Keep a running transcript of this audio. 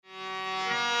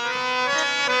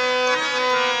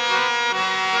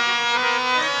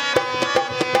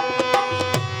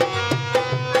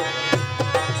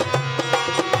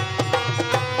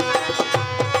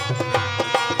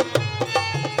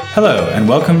Hello, and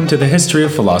welcome to the History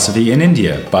of Philosophy in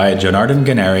India by Jonardon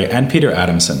Ganeri and Peter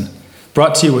Adamson,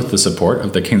 brought to you with the support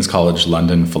of the King's College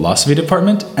London Philosophy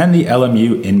Department and the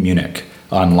LMU in Munich,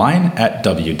 online at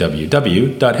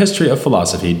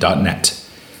www.historyofphilosophy.net.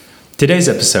 Today's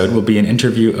episode will be an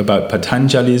interview about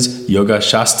Patanjali's Yoga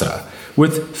Shastra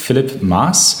with Philipp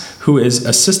Maas, who is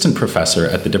assistant professor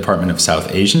at the Department of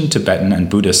South Asian, Tibetan, and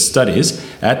Buddhist Studies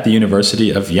at the University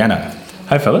of Vienna.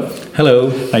 Hi, Philip. Hello.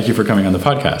 Thank you for coming on the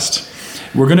podcast.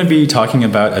 We're going to be talking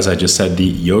about, as I just said, the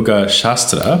Yoga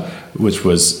Shastra, which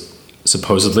was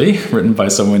supposedly written by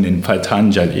someone in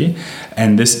Patanjali.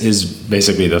 And this is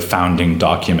basically the founding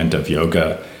document of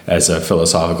yoga as a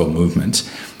philosophical movement.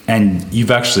 And you've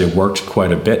actually worked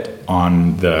quite a bit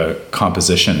on the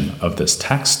composition of this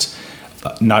text,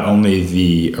 not only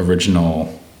the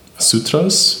original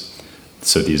sutras,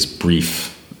 so these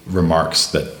brief remarks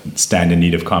that stand in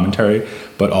need of commentary,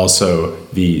 but also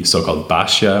the so-called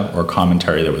bhashya, or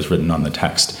commentary that was written on the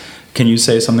text. Can you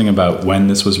say something about when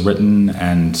this was written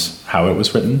and how it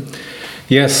was written?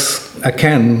 Yes, I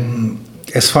can.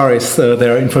 As far as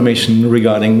there are information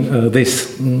regarding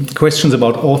this, questions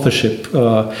about authorship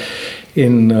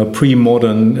in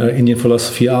pre-modern Indian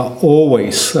philosophy are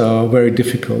always very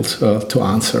difficult to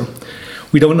answer.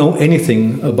 We don't know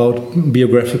anything about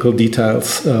biographical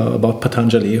details about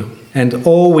Patanjali, and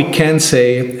all we can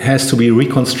say has to be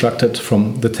reconstructed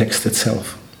from the text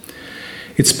itself.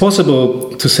 It's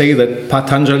possible to say that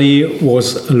Patanjali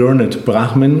was a learned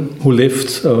Brahmin who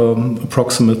lived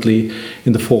approximately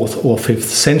in the 4th or 5th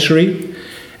century,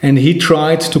 and he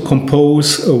tried to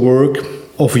compose a work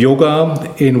of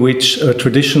yoga in which a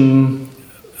tradition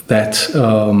that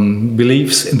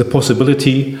believes in the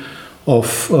possibility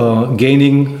of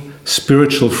gaining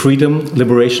spiritual freedom,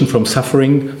 liberation from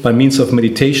suffering by means of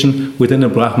meditation within a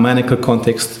Brahmanical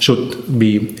context should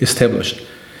be established.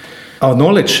 Our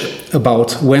knowledge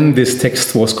about when this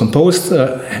text was composed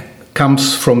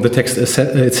comes from the text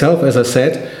itself, as I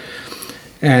said,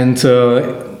 and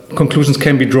conclusions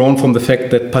can be drawn from the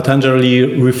fact that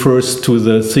Patanjali refers to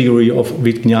the theory of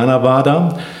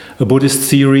Vijnanavada, a Buddhist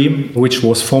theory which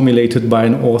was formulated by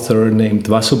an author named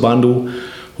Vasubandhu,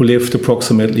 who lived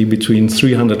approximately between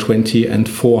 320 and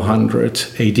 400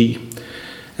 AD.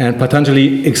 And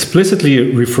Patanjali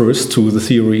explicitly refers to the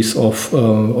theories of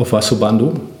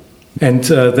Vasubandhu. And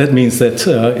that means that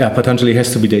Patanjali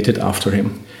has to be dated after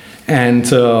him.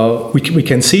 And we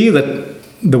can see that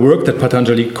the work that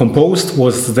Patanjali composed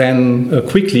was then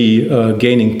quickly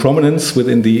gaining prominence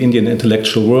within the Indian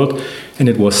intellectual world, and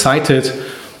it was cited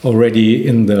already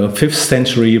in the 5th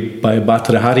century by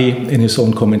Bhartrhari in his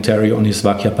own commentary on his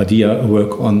Vakyapadiya, a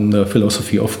work on the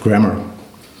philosophy of grammar.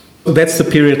 That's the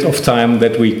period of time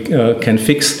that we can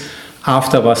fix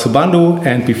after Vasubandhu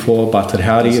and before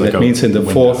Bhartrhari. Like that means in the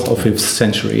 4th or 5th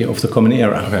century of the Common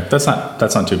Era. Okay, that's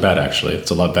not too bad, actually.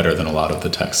 It's a lot better than a lot of the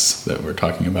texts that we're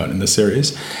talking about in this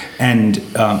series. And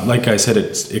like I said,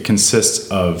 it consists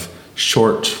of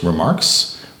short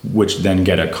remarks, which then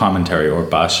get a commentary or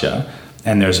bhashya.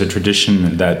 And there's a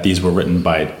tradition that these were written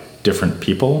by different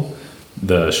people.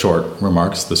 The short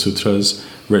remarks, the sutras,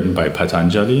 written by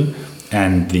Patanjali,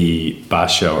 and the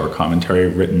bhashya or commentary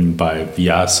written by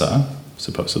Vyasa,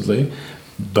 supposedly.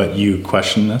 But you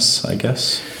question this, I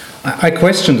guess? I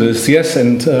question this, yes,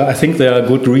 and I think there are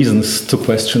good reasons to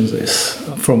question this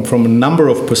from a number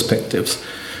of perspectives.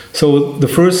 So the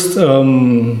first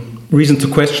reason to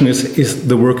question is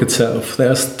the work itself.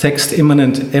 There's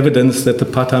text-immanent evidence that the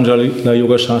Patanjali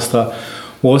Yoga Shastra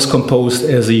was composed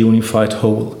as a unified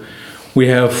whole. We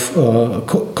have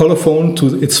colophon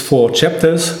to its 4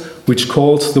 chapters, which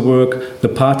calls the work the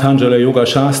Patanjali Yoga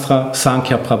Shastra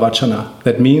Sankhya Pravachana.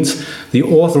 That means the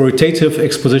authoritative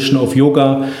exposition of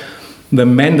yoga, the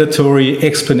mandatory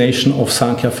explanation of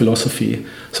Sankhya philosophy.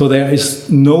 So there is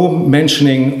no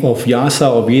mentioning of Vyasa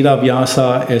or Veda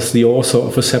Vyasa as the author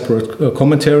of a separate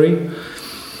commentary.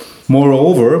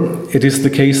 Moreover, it is the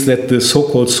case that the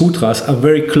so-called sutras are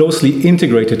very closely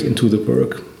integrated into the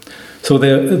work. So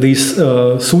these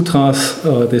sutras,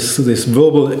 this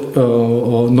verbal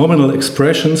or nominal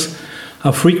expressions,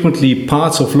 are frequently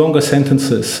parts of longer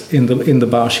sentences in the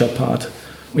bhashya part.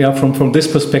 Yeah, from this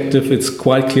perspective, it's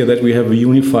quite clear that we have a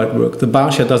unified work. The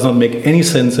bhashya does not make any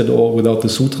sense at all without the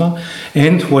sutra.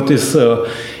 And what is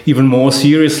even more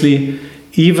seriously,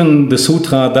 even the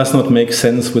sutra does not make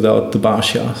sense without the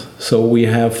bhashya. So we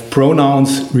have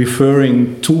pronouns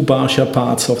referring to bhashya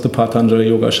parts of the Patanjali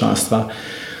Yoga Shastra.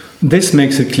 This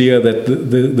makes it clear that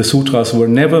the sutras were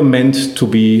never meant to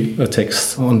be a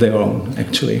text on their own,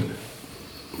 actually.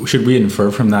 Should we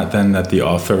infer from that then that the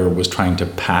author was trying to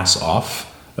pass off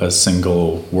a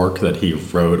single work that he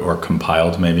wrote or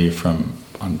compiled maybe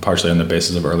partially on the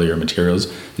basis of earlier materials,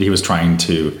 that he was trying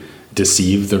to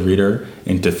deceive the reader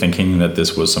into thinking that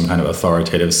this was some kind of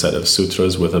authoritative set of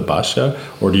sutras with a bhashya?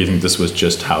 Or do you think this was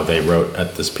just how they wrote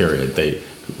at this period? They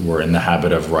were in the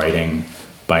habit of writing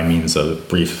by means of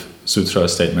brief sutra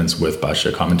statements with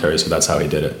bhashya commentary, so that's how he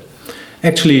did it?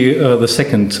 Actually, the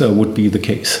second would be the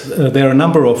case. There are a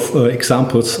number of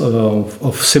examples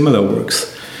of similar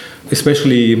works,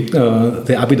 especially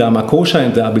the Abhidharma Kosha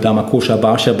and the Abhidharma Kosha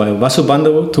Bhashya by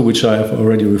Vasubandhu, to which I have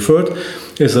already referred,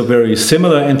 is a very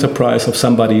similar enterprise of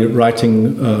somebody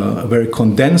writing a very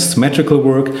condensed metrical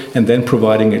work and then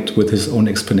providing it with his own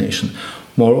explanation.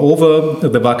 Moreover,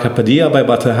 the Vakapadiya by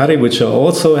Bhattahari, which I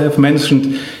also have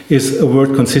mentioned, is a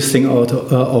work consisting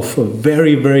of a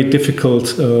very, very difficult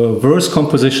verse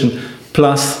composition,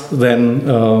 plus then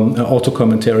an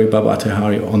auto-commentary by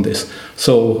Bhattahari on this.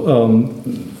 So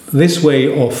this way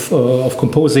of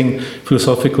composing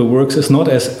philosophical works is not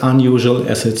as unusual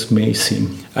as it may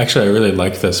seem. Actually, I really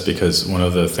like this because one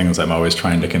of the things I'm always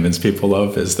trying to convince people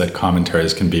of is that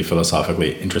commentaries can be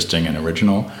philosophically interesting and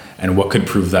original. And what could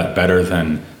prove that better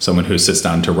than someone who sits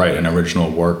down to write an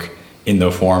original work in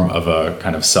the form of a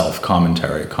kind of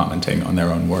self-commentary, commenting on their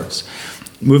own works.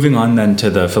 Moving on then to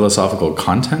the philosophical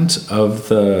content of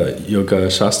the Yoga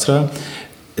Shastra,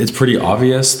 it's pretty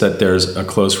obvious that there's a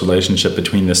close relationship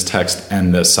between this text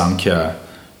and the Sankhya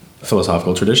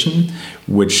philosophical tradition,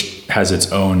 which has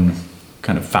its own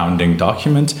kind of founding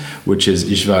document, which is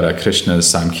Ishvara Krishna's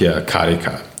Sankhya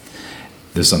Karika.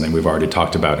 This is something we've already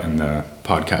talked about in the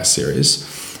podcast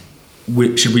series.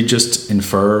 Should we just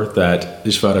infer that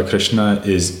Ishvara Krishna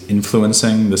is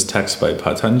influencing this text by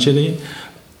Patanjali?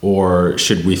 Or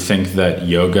should we think that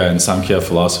yoga and Sankhya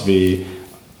philosophy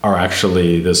are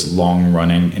actually this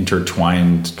long-running,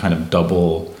 intertwined kind of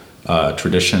double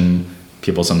tradition?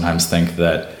 People sometimes think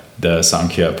that the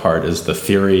Sankhya part is the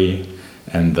theory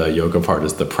and the yoga part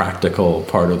is the practical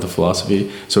part of the philosophy.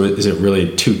 So is it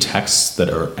really two texts that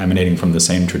are emanating from the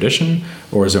same tradition?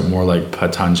 Or is it more like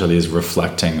Patanjali is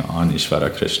reflecting on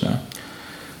Ishvara Krishna?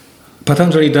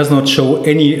 Patanjali does not show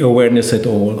any awareness at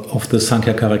all of the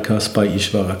Sankhya Karikas by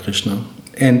Ishvara Krishna.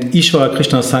 And Ishvara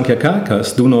Krishna's Sankhya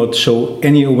Karikas do not show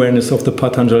any awareness of the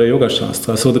Patanjali Yoga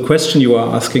Shastra. So the question you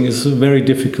are asking is very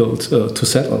difficult to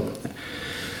settle.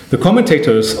 The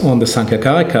commentators on the Sankhya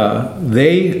Karika,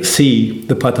 they see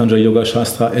the Patanjali Yoga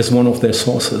Shastra as one of their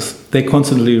sources. They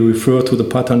constantly refer to the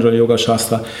Patanjali Yoga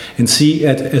Shastra and see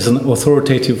it as an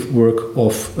authoritative work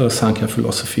of Sankhya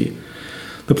philosophy.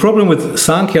 The problem with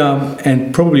Sankhya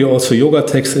and probably also yoga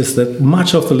texts is that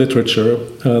much of the literature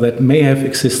that may have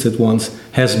existed once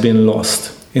has been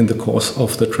lost in the course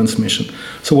of the transmission.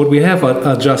 So what we have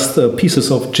are just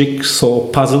pieces of jigsaw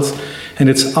puzzles, and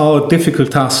it's our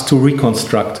difficult task to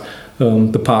reconstruct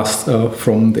the past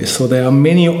from this. So there are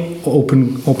many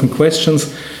open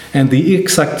questions, and the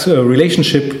exact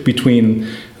relationship between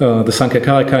the Sankhya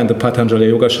Karika and the Patanjali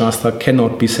Yoga Shastra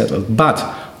cannot be settled. But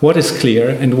what is clear,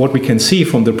 and what we can see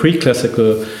from the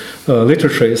pre-classical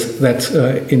literature, is that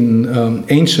in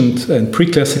ancient and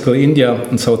pre-classical India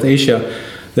and South Asia,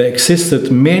 there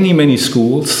existed many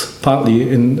schools, partly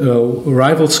in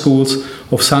rival schools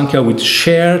of Sankhya, which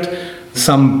shared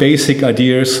some basic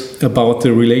ideas about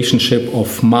the relationship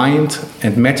of mind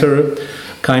and matter.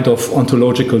 Kind of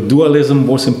ontological dualism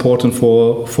was important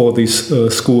for these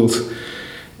schools.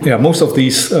 Yeah, most of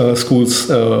these schools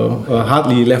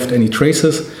hardly left any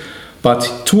traces, but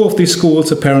two of these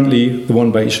schools, apparently the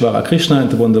one by Ishvara Krishna and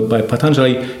the one by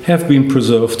Patanjali, have been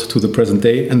preserved to the present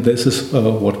day, and this is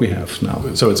what we have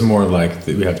now. So it's more like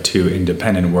we have two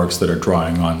independent works that are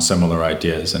drawing on similar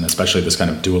ideas, and especially this kind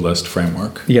of dualist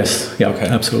framework. Yes, yeah, okay.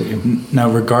 Absolutely.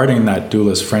 Now, regarding that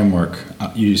dualist framework,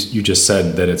 you just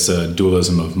said that it's a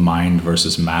dualism of mind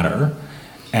versus matter,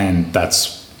 and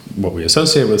that's what we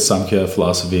associate with Sankhya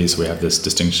philosophy. So we have this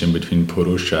distinction between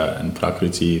Purusha and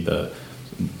Prakriti, the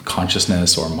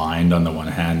consciousness or mind on the one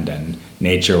hand, and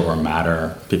nature or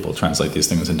matter. People translate these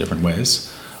things in different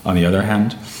ways. On the other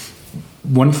hand,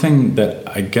 one thing that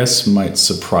I guess might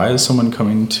surprise someone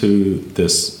coming to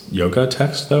this yoga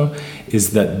text, though,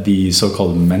 is that the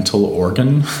so-called mental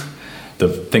organ, the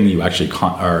thing you actually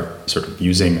are sort of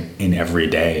using in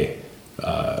everyday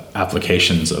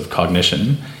applications of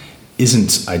cognition,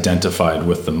 isn't identified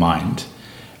with the mind.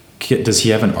 Does he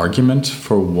have an argument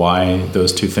for why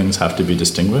those two things have to be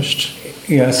distinguished?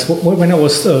 Yes, when I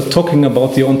was talking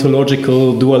about the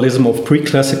ontological dualism of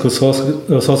pre-classical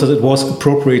sources, it was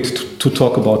appropriate to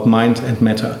talk about mind and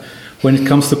matter. When it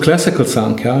comes to classical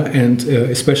Sankhya, and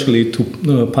especially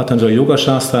to Patanjali Yoga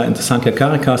Shastra and the Sankhya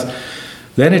Karikas,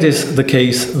 then it is the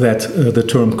case that the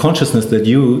term consciousness that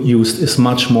you used is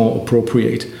much more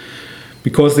appropriate.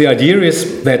 Because the idea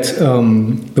is that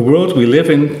the world we live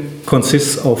in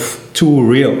consists of two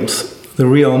realms. The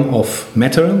realm of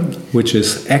matter, which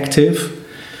is active,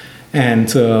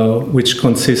 and which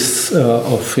consists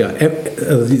of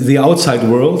the outside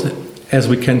world as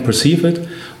we can perceive it,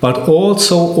 but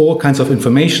also all kinds of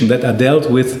information that are dealt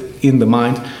with in the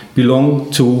mind belong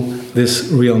to this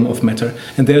realm of matter.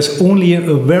 And there's only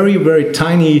a very, very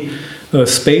tiny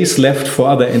space left for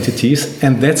other entities,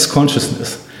 and that's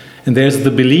consciousness. And there's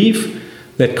the belief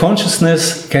that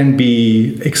consciousness can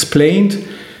be explained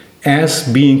as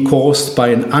being caused by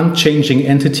an unchanging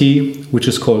entity, which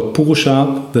is called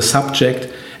Purusha, the subject,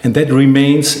 and that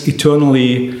remains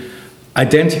eternally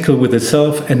identical with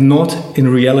itself and not in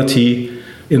reality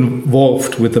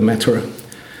involved with the matter.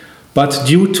 But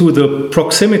due to the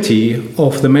proximity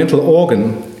of the mental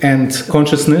organ and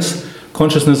consciousness,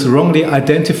 consciousness wrongly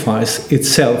identifies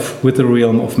itself with the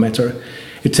realm of matter.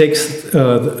 It takes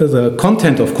the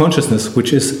content of consciousness,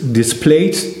 which is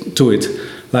displayed to it,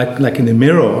 like in a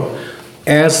mirror,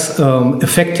 as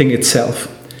affecting itself.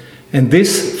 And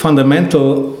this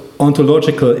fundamental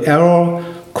ontological error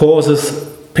causes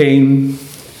pain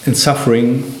and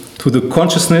suffering to the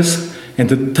consciousness. And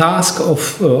the task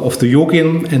of the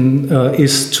yogin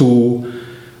is to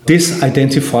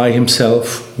disidentify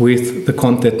himself with the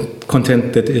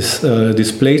content that is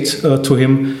displayed to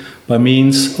him by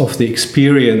means of the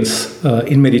experience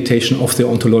in meditation of the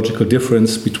ontological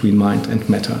difference between mind and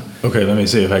matter. Okay, let me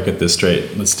see if I get this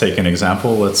straight. Let's take an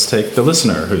example. Let's take the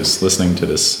listener who's listening to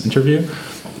this interview.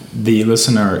 The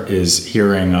listener is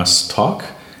hearing us talk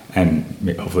and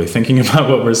hopefully thinking about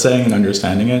what we're saying and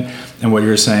understanding it. And what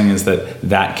you're saying is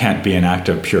that can't be an act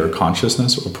of pure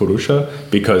consciousness or Purusha,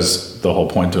 because the whole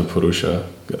point of Purusha,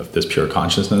 of this pure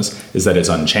consciousness, is that it's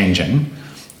unchanging.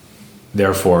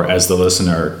 Therefore, as the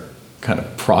listener kind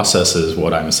of processes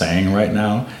what I'm saying right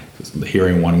now,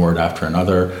 hearing one word after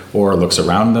another, or looks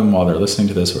around them while they're listening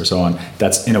to this or so on,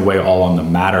 that's in a way all on the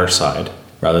matter side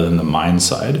rather than the mind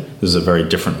side. This is a very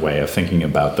different way of thinking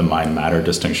about the mind-matter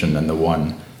distinction than the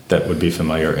one that would be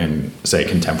familiar in, say,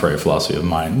 contemporary philosophy of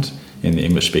mind in the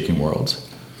English-speaking world.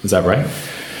 Is that right?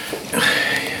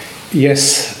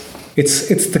 Yes.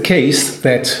 It's the case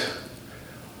that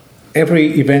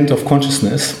every event of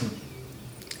consciousness,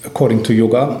 according to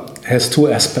yoga, has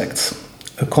two aspects,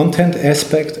 a content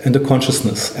aspect and a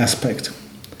consciousness aspect.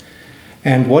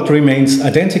 And what remains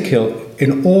identical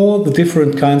in all the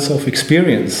different kinds of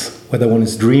experience, whether one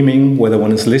is dreaming, whether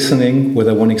one is listening,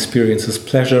 whether one experiences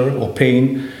pleasure or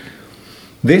pain,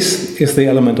 this is the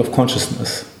element of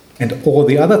consciousness. And all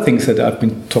the other things that I've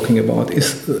been talking about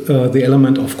is the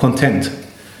element of content.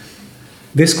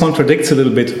 This contradicts a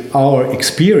little bit our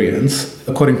experience,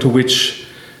 according to which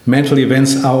mental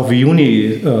events are of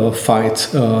unified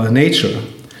nature.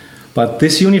 But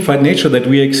this unified nature that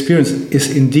we experience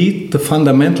is indeed the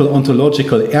fundamental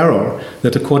ontological error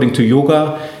that, according to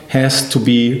yoga, has to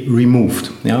be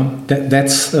removed. Yeah?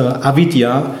 That's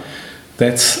avidya.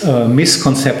 That's a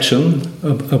misconception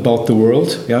about the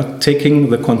world, taking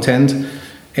the content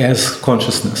as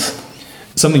consciousness.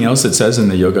 Something else it says in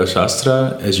the Yoga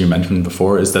Shastra, as you mentioned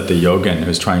before, is that the yogin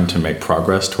who's trying to make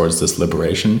progress towards this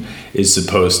liberation is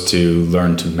supposed to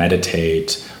learn to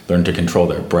meditate, learn to control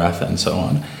their breath, and so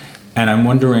on. And I'm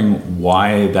wondering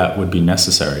why that would be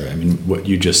necessary. I mean, what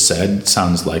you just said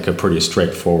sounds like a pretty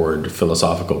straightforward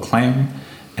philosophical claim.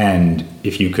 And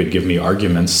if you could give me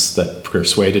arguments that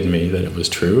persuaded me that it was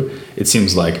true, it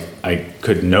seems like I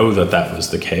could know that that was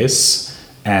the case,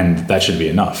 and that should be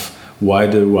enough. Why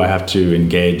do I have to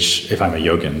engage, if I'm a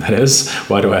yogin, that is,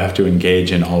 why do I have to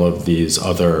engage in all of these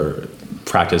other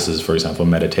practices, for example,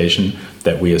 meditation,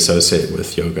 that we associate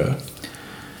with yoga?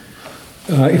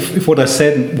 If what I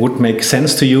said would make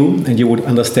sense to you, and you would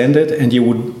understand it, and you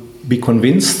would be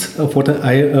convinced of what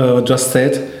I just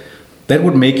said, that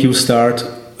would make you start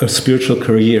a spiritual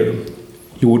career.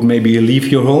 You would maybe leave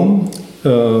your home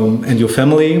and your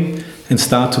family and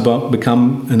start to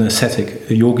become an ascetic,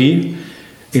 a yogi,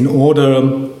 in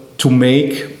order to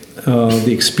make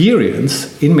the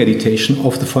experience in meditation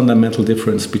of the fundamental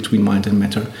difference between mind and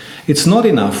matter. It's not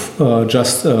enough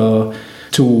just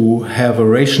to have a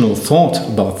rational thought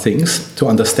about things, to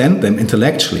understand them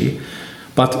intellectually,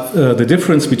 but the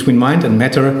difference between mind and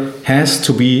matter has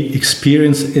to be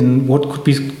experienced in what could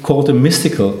be called a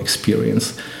mystical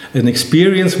experience, an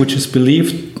experience which is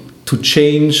believed to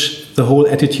change the whole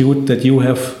attitude that you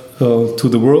have to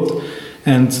the world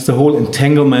and the whole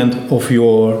entanglement of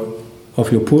your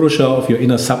Purusha, of your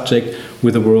inner subject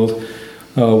with the world.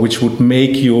 which would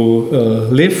make you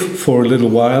live for a little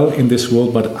while in this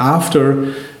world, but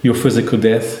after your physical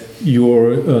death,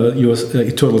 your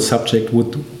eternal subject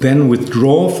would then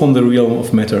withdraw from the realm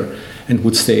of matter and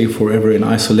would stay forever in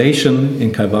isolation,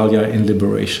 in Kaivalya, in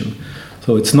liberation.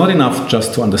 So it's not enough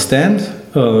just to understand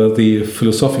the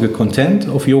philosophical content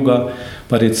of yoga,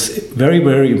 but it's very,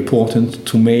 very important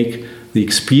to make the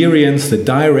experience, the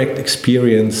direct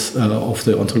experience of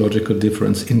the ontological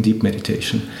difference in deep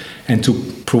meditation, and to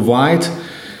provide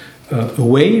a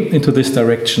way into this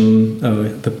direction.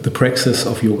 The praxis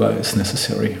of yoga is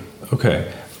necessary.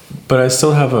 Okay, but I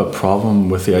still have a problem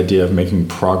with the idea of making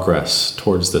progress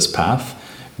towards this path,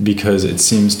 because it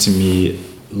seems to me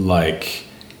like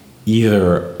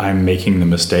either I'm making the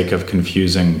mistake of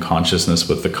confusing consciousness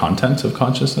with the content of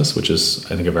consciousness, which is,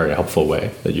 I think, a very helpful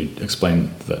way that you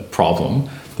explained the problem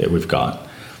that we've got.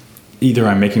 Either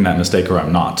I'm making that mistake or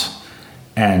I'm not.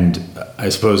 And I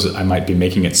suppose I might be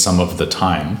making it some of the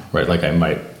time, right? Like I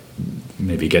might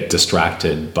maybe get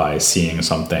distracted by seeing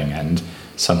something and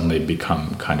suddenly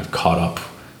become kind of caught up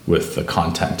with the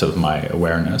content of my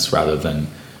awareness rather than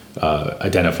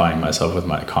identifying myself with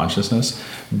my consciousness.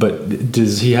 But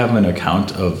does he have an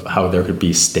account of how there could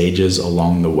be stages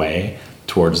along the way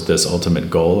towards this ultimate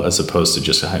goal, as opposed to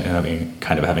just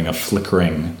having a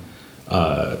flickering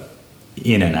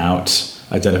in and out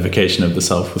identification of the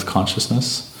self with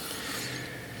consciousness?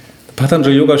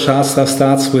 Patanjali Yoga Shastra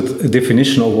starts with a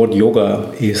definition of what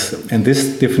yoga is. And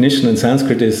this definition in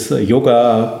Sanskrit is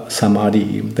yoga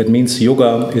samadhi. That means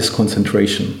yoga is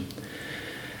concentration.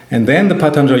 And then the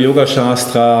Patanjali Yoga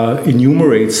Shastra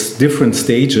enumerates different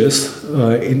stages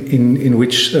in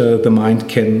which the mind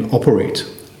can operate.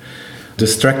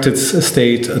 Distracted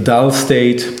state, a dull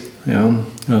state, a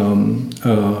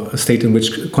state in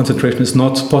which concentration is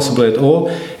not possible at all.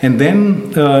 And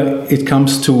then it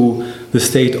comes to the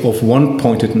state of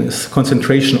one-pointedness,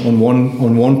 concentration on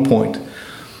one point.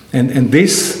 And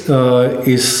this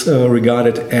is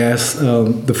regarded as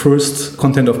the first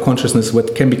content of consciousness,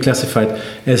 what can be classified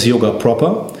as yoga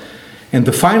proper. And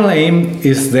the final aim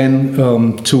is then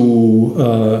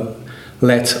to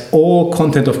let all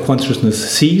content of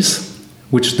consciousness cease,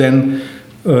 which then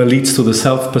leads to the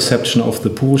self-perception of the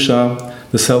Purusha,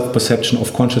 the self-perception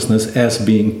of consciousness as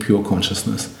being pure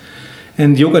consciousness.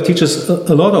 And yoga teaches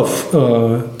a lot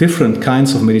of different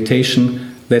kinds of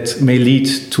meditation that may lead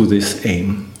to this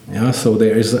aim. So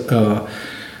there is a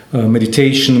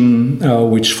meditation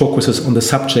which focuses on the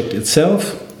subject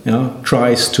itself,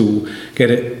 tries to get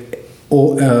an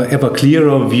ever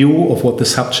clearer view of what the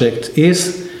subject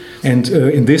is, and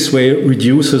in this way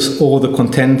reduces all the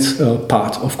content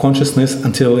part of consciousness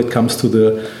until it comes to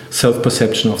the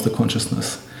self-perception of the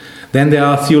consciousness. Then there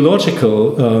are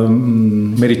theological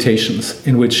meditations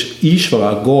in which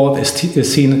Ishvara, God,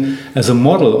 is seen as a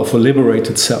model of a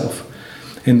liberated self.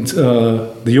 And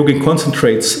the yogin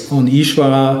concentrates on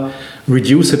Ishvara,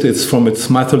 reduces it from its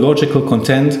mythological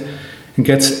content, and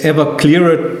gets ever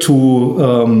clearer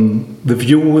to the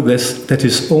view that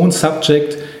his own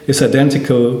subject is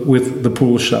identical with the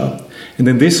Purusha. And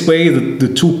in this way,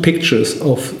 the two pictures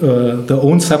of the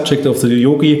own subject of the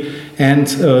yogi and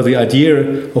the idea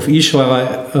of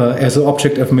Ishvara as an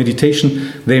object of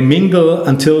meditation, they mingle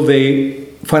until they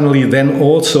finally then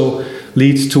also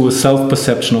lead to a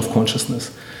self-perception of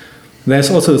consciousness. There's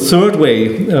also a third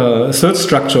way, a third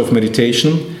structure of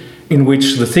meditation, in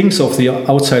which the things of the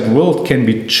outside world can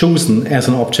be chosen as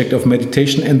an object of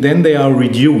meditation, and then they are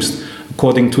reduced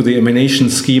according to the emanation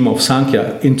scheme of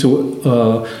Sankhya into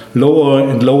lower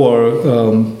and lower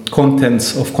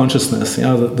contents of consciousness.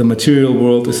 The material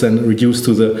world is then reduced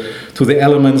to the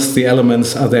elements. The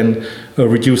elements are then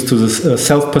reduced to the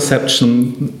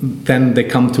self-perception. Then they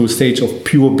come to a stage of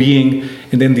pure being,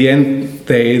 and in the end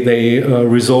they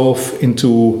resolve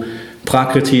into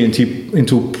Prakriti,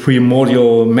 into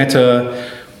primordial matter,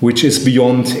 which is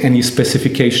beyond any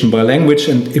specification by language.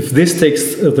 And if this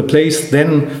takes the place,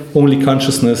 then only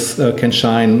consciousness can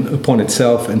shine upon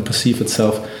itself and perceive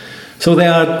itself. So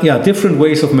there are different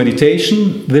ways of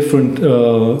meditation,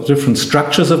 different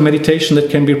structures of meditation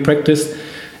that can be practiced.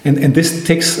 And this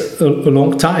takes a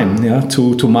long time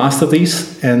to master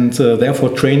these, and therefore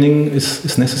training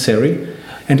is necessary.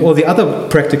 And all the other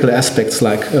practical aspects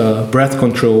like breath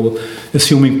control,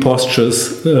 assuming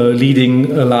postures,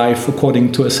 leading a life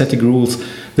according to ascetic rules,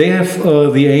 they have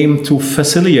the aim to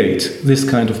facilitate this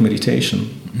kind of meditation.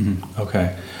 Mm-hmm.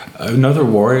 Okay. Another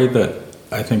worry that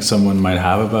I think someone might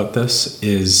have about this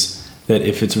is that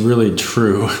if it's really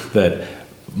true that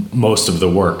most of the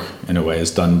work, in a way,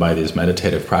 is done by these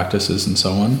meditative practices and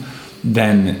so on,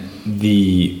 then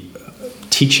the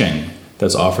teaching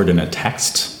that's offered in a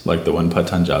text, like the one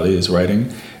Patanjali is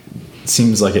writing,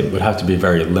 seems like it would have to be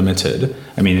very limited.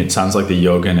 I mean, it sounds like the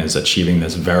yogin is achieving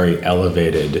this very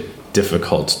elevated,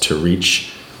 difficult to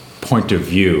reach point of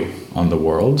view on the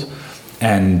world.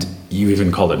 And you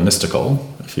even called it mystical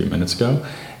a few minutes ago.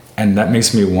 And that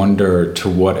makes me wonder to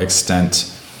what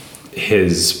extent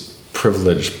his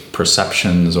privileged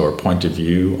perceptions or point of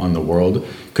view on the world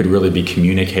could really be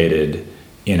communicated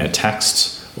in a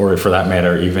text, or for that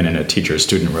matter, even in a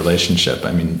teacher-student relationship.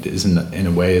 I mean,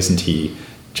 isn't he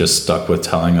just stuck with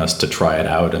telling us to try it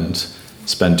out and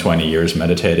spend 20 years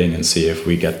meditating and see if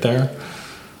we get there?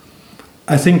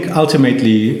 I think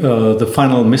ultimately the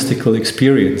final mystical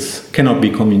experience cannot be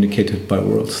communicated by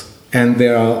words. And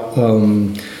there are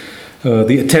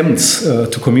the attempts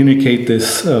to communicate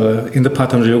this in the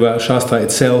Patanjali Yoga Shastra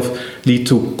itself lead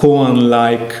to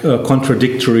koan-like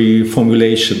contradictory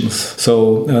formulations.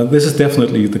 So this is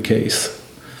definitely the case.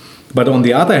 But on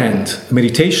the other hand,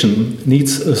 meditation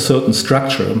needs a certain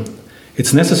structure.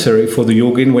 It's necessary for the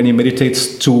yogin when he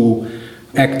meditates to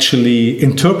actually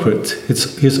interpret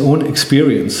his own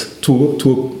experience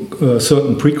to a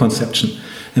certain preconception.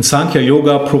 And Sankhya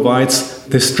Yoga provides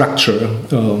this structure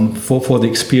for the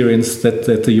experience that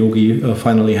the yogi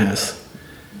finally has.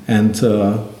 And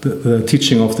the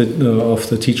teaching of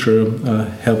the teacher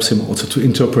helps him also to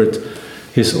interpret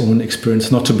his own experience,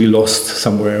 not to be lost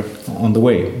somewhere on the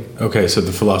way. Okay, so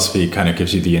the philosophy kind of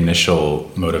gives you the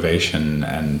initial motivation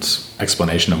and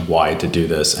explanation of why to do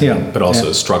this, but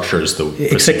also structures the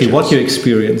exactly what you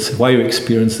experience, why you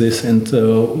experience this, and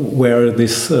where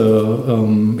this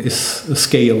is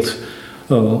scaled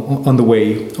on the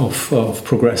way of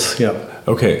progress. Yeah.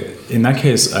 Okay, in that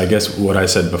case, I guess what I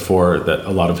said before, that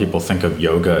a lot of people think of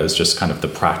yoga as just kind of the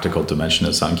practical dimension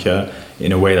of Sankhya,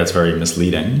 in a way that's very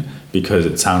misleading, because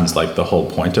it sounds like the whole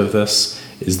point of this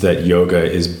is that yoga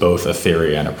is both a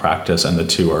theory and a practice, and the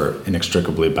two are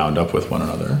inextricably bound up with one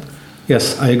another.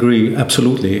 Yes, I agree,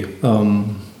 absolutely.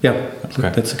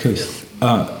 That's the case.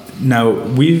 Now,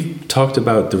 we've talked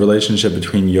about the relationship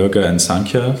between yoga and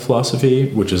Sankhya philosophy,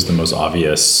 which is the most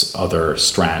obvious other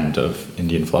strand of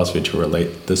Indian philosophy to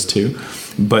relate this to.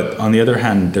 But on the other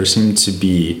hand, there seem to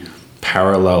be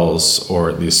parallels, or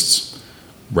at least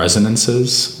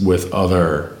resonances, with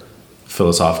other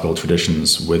philosophical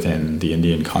traditions within the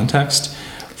Indian context.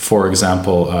 For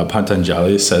example,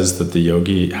 Patanjali says that the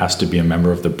yogi has to be a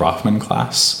member of the Brahman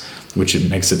class, which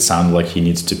makes it sound like he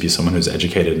needs to be someone who's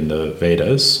educated in the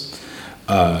Vedas.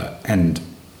 And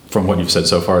from what you've said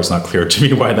so far, it's not clear to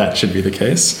me why that should be the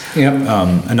case. Yep.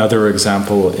 Another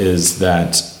example is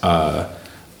that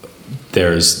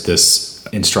there's this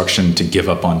instruction to give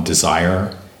up on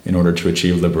desire in order to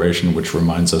achieve liberation, which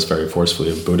reminds us very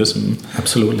forcefully of Buddhism.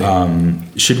 Absolutely.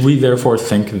 Should we therefore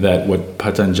think that what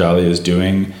Patanjali is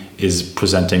doing is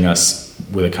presenting us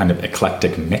with a kind of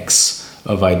eclectic mix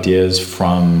of ideas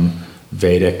from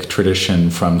Vedic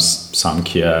tradition, from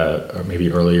Samkhya, or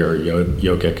maybe earlier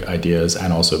yogic ideas,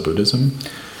 and also Buddhism?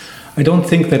 I don't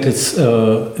think that it's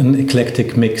an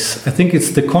eclectic mix. I think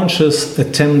it's the conscious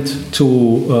attempt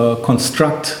to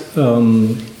construct a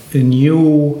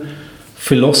new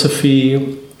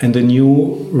philosophy and a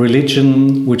new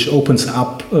religion which opens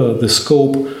up the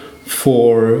scope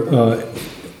for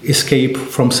escape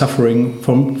from suffering,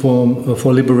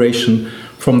 for liberation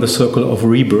from the circle of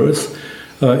rebirth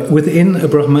within a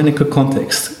Brahmanical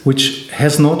context, which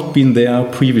has not been there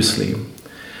previously.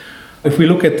 If we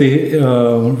look at the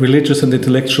religious and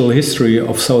intellectual history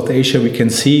of South Asia, we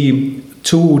can see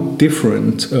two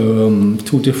different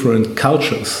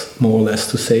cultures, more or less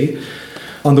to say.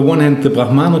 On the one hand, the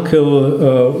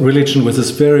Brahmanical religion, which is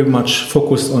very much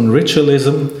focused on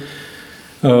ritualism,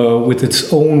 with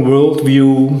its own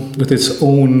worldview, with its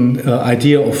own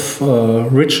idea of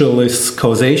ritualist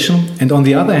causation. And on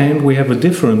the other hand, we have a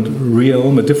different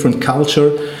realm, a different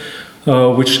culture,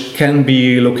 which can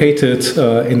be located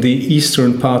in the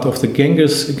eastern part of the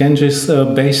Ganges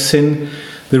basin,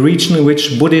 the region in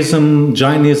which Buddhism,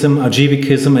 Jainism,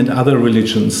 Ajivikism, and other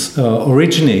religions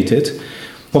originated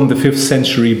from the 5th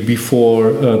century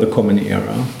before the Common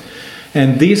Era.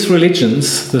 And these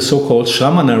religions, the so-called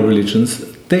Shramana religions,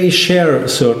 they share a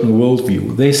certain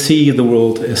worldview. They see the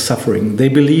world as suffering. They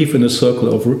believe in a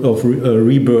circle of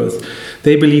rebirth.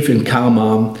 They believe in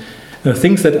karma,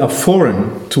 things that are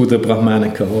foreign to the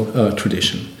Brahmanical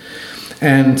tradition.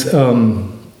 And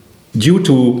due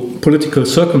to political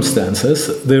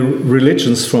circumstances, the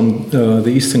religions from the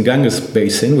Eastern Ganges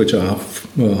Basin, which are,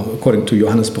 according to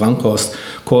Johannes Bronkhorst,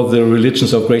 called the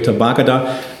religions of Greater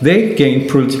Magadha, they gained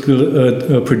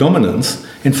political predominance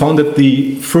and founded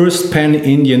the first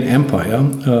pan-Indian empire,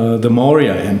 the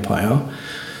Maurya Empire,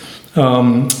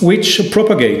 which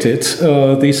propagated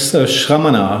these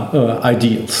Shramana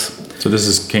ideals. So this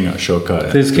is King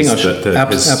Ashoka. This is King Ashoka.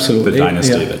 Absolutely. The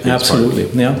dynasty that he was absolutely.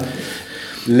 part of. Yeah.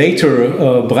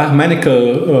 Later,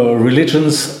 Brahmanical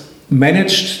religions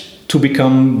managed to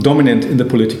become dominant in the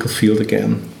political field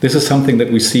again. This is something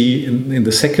that we see in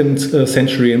the 2nd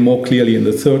century and more clearly in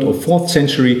the 3rd or 4th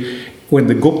century, when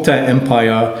the Gupta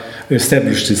Empire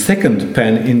established the second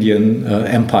pan-Indian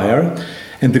empire.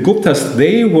 And the Guptas,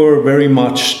 they were very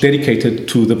much dedicated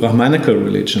to the Brahmanical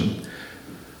religion.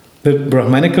 The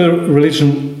Brahmanical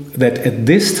religion that at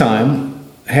this time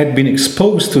had been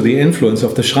exposed to the influence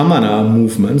of the Shramana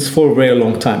movements for a very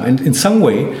long time. And in some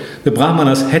way, the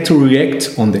Brahmanas had to react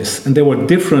on this. And there were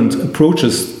different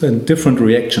approaches and different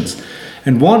reactions.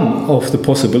 And one of the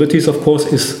possibilities, of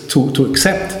course, is to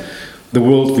accept the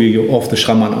worldview of the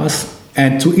Shramanas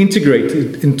and to integrate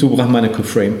it into Brahmanical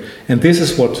frame. And this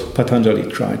is what Patanjali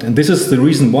tried. And this is the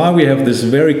reason why we have this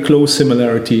very close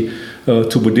similarity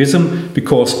to Buddhism,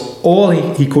 because all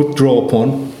he could draw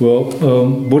upon were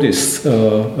Buddhist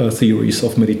theories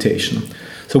of meditation.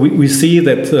 So we see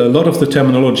that a lot of the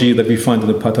terminology that we find in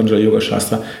the Patanjali Yoga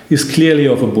Shastra is clearly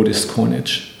of a Buddhist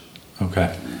coinage.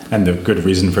 Okay. And the good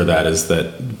reason for that is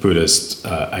that Buddhist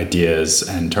ideas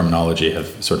and terminology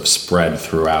have sort of spread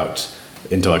throughout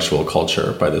intellectual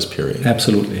culture by this period.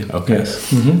 Absolutely. Okay.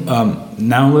 Yes. Mm-hmm.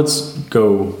 Now let's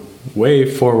go way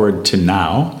forward to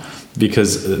now,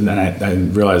 because and I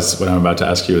realize what I'm about to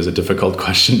ask you is a difficult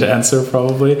question to answer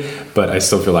probably, but I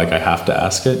still feel like I have to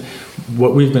ask it.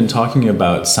 What we've been talking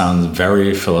about sounds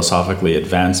very philosophically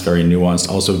advanced, very nuanced,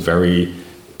 also very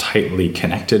tightly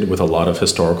connected with a lot of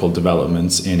historical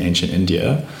developments in ancient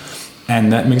India.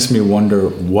 And that makes me wonder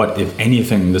what, if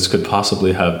anything, this could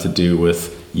possibly have to do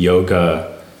with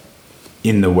yoga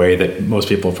in the way that most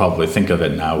people probably think of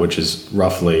it now, which is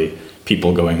roughly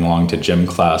people going along to gym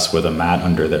class with a mat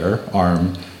under their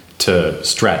arm to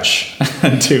stretch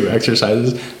and do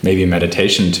exercises, maybe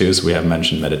meditation too, so we have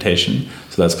mentioned meditation,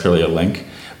 so that's clearly a link.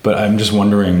 But I'm just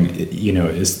wondering,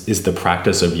 is the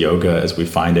practice of yoga as we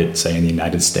find it, say, in the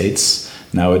United States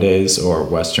nowadays or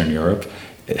Western Europe,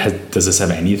 does this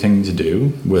have anything to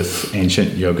do with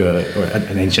ancient yoga or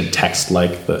an ancient text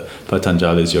like the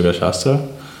Patanjali's Yoga Shastra?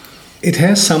 It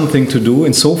has something to do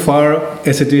insofar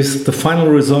as it is the final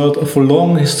result of a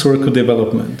long historical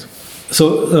development.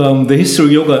 So the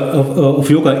history of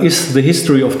yoga is the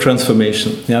history of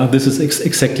transformation. Yeah, this is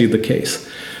exactly the case.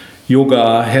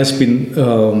 Yoga has been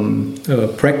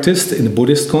practiced in a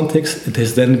Buddhist context. It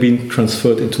has then been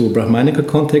transferred into a Brahmanical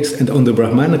context. And on the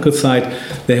Brahmanical side,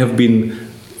 there have been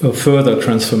further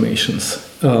transformations.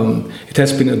 It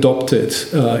has been adopted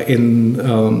in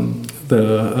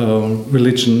the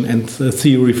religion and the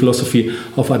theory, philosophy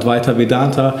of Advaita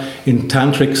Vedanta in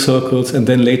tantric circles, and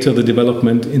then later the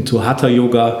development into Hatha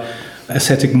Yoga.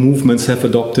 Ascetic movements have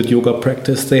adopted yoga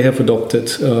practice. They have adopted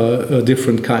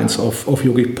different kinds of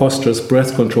yogic postures,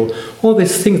 breath control. All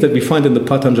these things that we find in the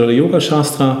Patanjali Yoga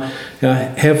Shastra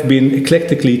have been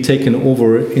eclectically taken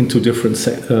over into different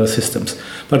systems.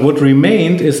 But what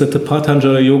remained is that the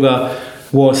Patanjali Yoga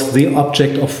was the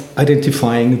object of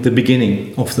identifying the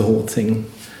beginning of the whole thing.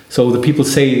 So the people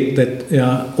say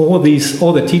that all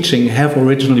the teaching have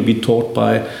originally been taught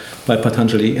by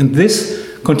Patanjali, and this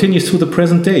continues to the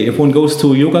present day. If one goes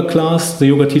to a yoga class, the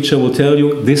yoga teacher will tell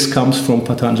you this comes from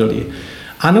Patanjali,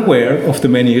 unaware of the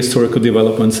many historical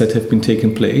developments that have been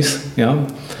taking place. Yeah,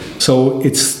 so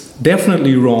it's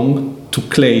definitely wrong to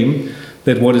claim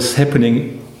that what is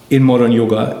happening in modern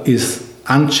yoga is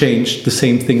unchanged, the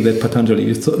same thing that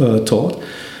Patanjali taught.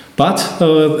 But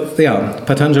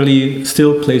Patanjali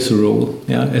still plays a role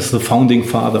as the founding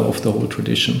father of the whole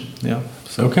tradition. Yeah.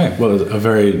 So. Okay, well, a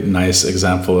very nice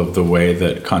example of the way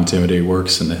that continuity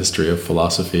works in the history of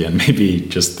philosophy, and maybe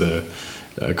just the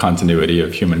continuity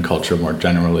of human culture more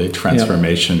generally,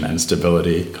 transformation and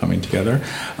stability coming together.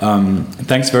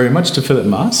 Thanks very much to Philip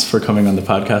Maas for coming on the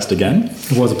podcast again.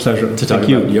 It was a pleasure to talk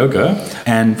about yoga.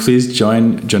 And please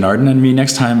join Janardhan and me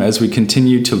next time as we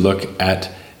continue to look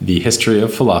at the history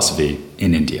of philosophy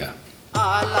in India.